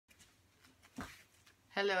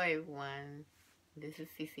Hello everyone, this is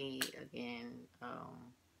Cece again,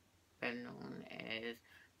 better known as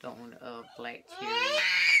the owner of Black Cherry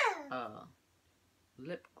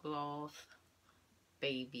Lip Gloss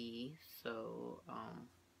Baby. So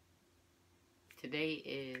today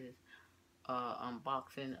is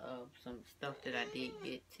unboxing of some stuff that I did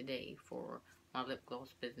get today for my lip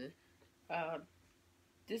gloss business.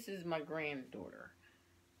 This is my granddaughter,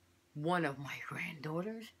 one of my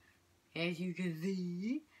granddaughters. As you can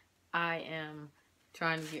see, I am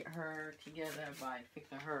trying to get her together by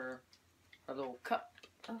fixing her a little cup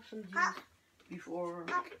of some juice before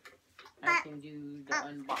I can do the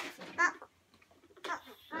unboxing.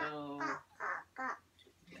 So,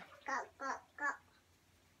 yeah.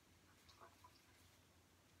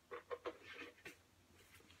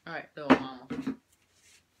 Alright, little mama.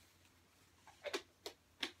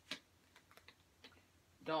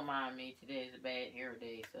 Don't mind me, today is a bad hair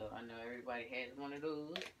day, so I know everybody has one of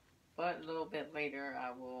those. But a little bit later,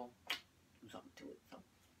 I will do something to it. So,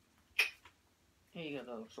 here you go,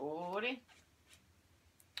 little shorty.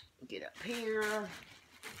 Get up here.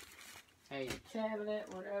 Have your tablet,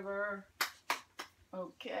 whatever.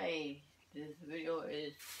 Okay, this video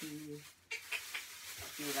is to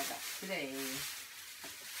see what I got today.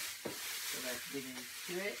 So let's get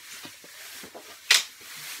into it.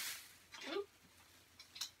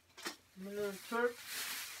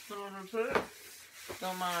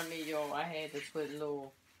 Don't mind me, y'all. I had to put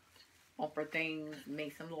little bumper things,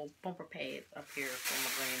 make some little bumper pads up here for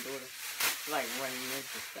my granddaughter, like running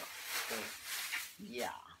into stuff. So,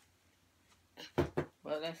 yeah.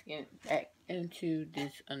 Well, let's get back into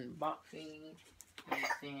this unboxing.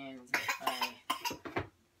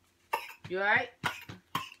 You alright?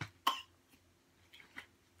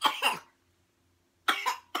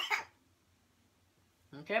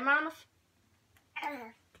 Okay, mamas?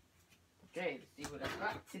 Okay, let's see what I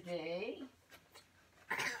got today.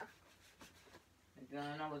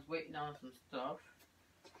 Again, I was waiting on some stuff.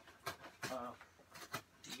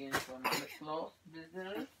 Again, for my lip gloss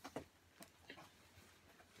business.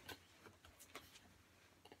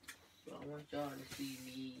 So I want y'all to see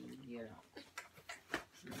me, you know,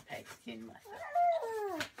 packaging myself.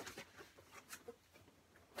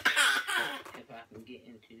 If I can get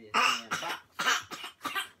into this damn box.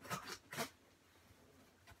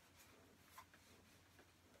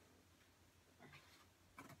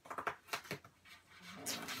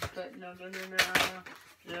 But no, don't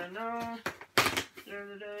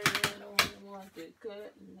want to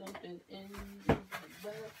cut nothing in the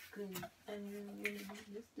back and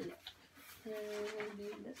miss it.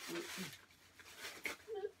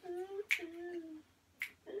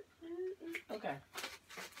 Okay.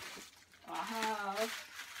 I have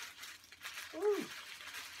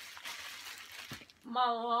my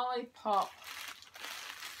lollipop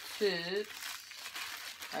chips.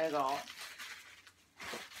 I got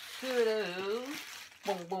two.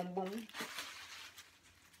 Boom, boom, boom.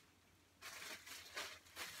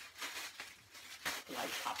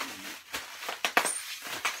 Like popping.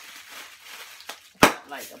 Not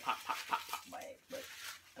like a pop bag, but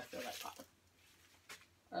I feel like popping.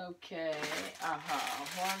 Okay, 1,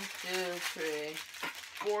 2, 3,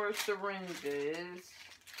 4 syringes,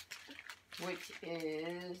 which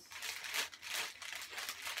is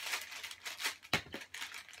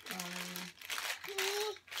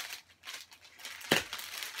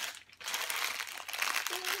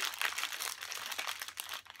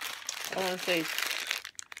I want to say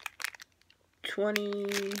 20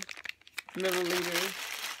 milliliters,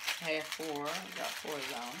 half 4, got 4 of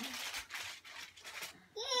them.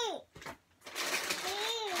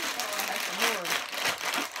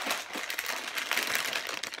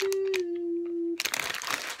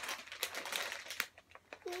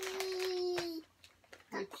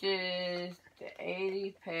 Which is the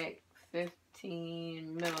 80 pack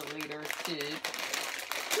 15 milliliter tube.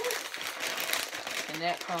 And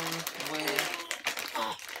that comes with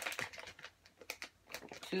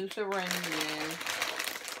 2 syringes,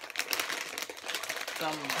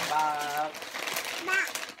 some box,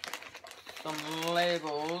 some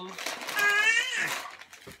labels,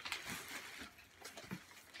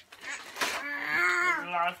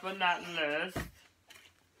 last but not least,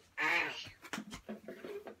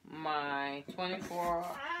 my 24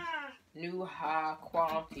 new high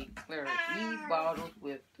quality clear bottles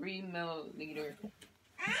with 3 milliliter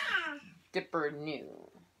dipper new.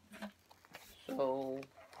 So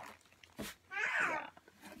yeah,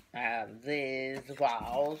 I have these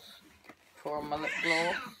vials for my lip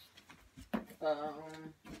gloss,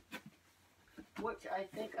 which I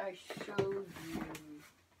think I showed you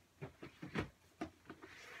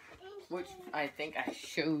which I think I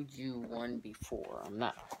showed you one before. I'm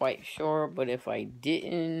not quite sure, but if I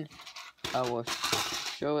didn't, I will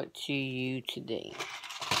show it to you today.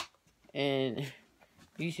 And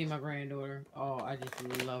you see my granddaughter? Oh, I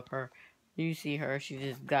just love her. You see her? She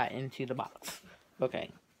just got into the box.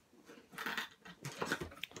 Okay.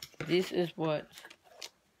 This is what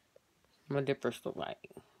my dippers look like.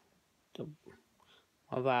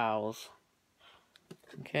 My vials.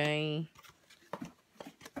 Okay.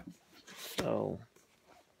 So,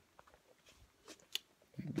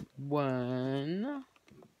 1,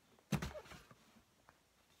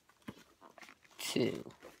 2.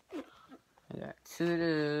 I got 2 of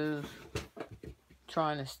those.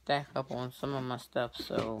 Trying to stack up on some of my stuff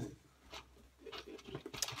so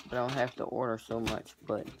I don't have to order so much,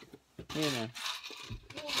 but you know,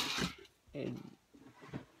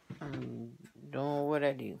 I'm doing what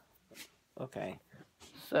I do. Okay,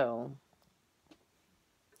 so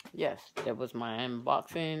yes, that was my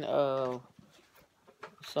unboxing of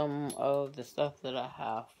some of the stuff that I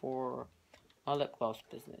have for my lip gloss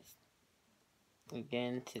business.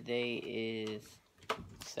 Again, today is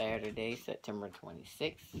Saturday, September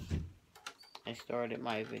 26th. I started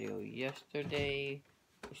my video yesterday,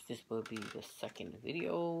 which this will be the second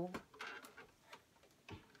video.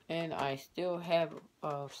 And I still have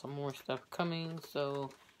some more stuff coming,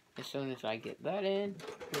 so as soon as I get that in,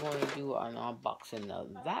 we're going to do an unboxing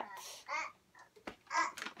of that.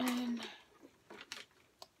 And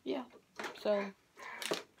yeah, so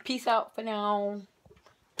peace out for now.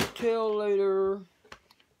 Till later.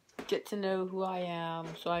 Get to know who I am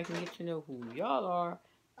so I can get to know who y'all are.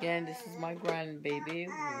 Again, this is my grandbaby,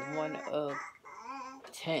 one of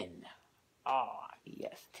 10. Ah,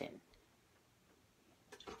 yes, 10.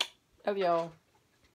 Love y'all.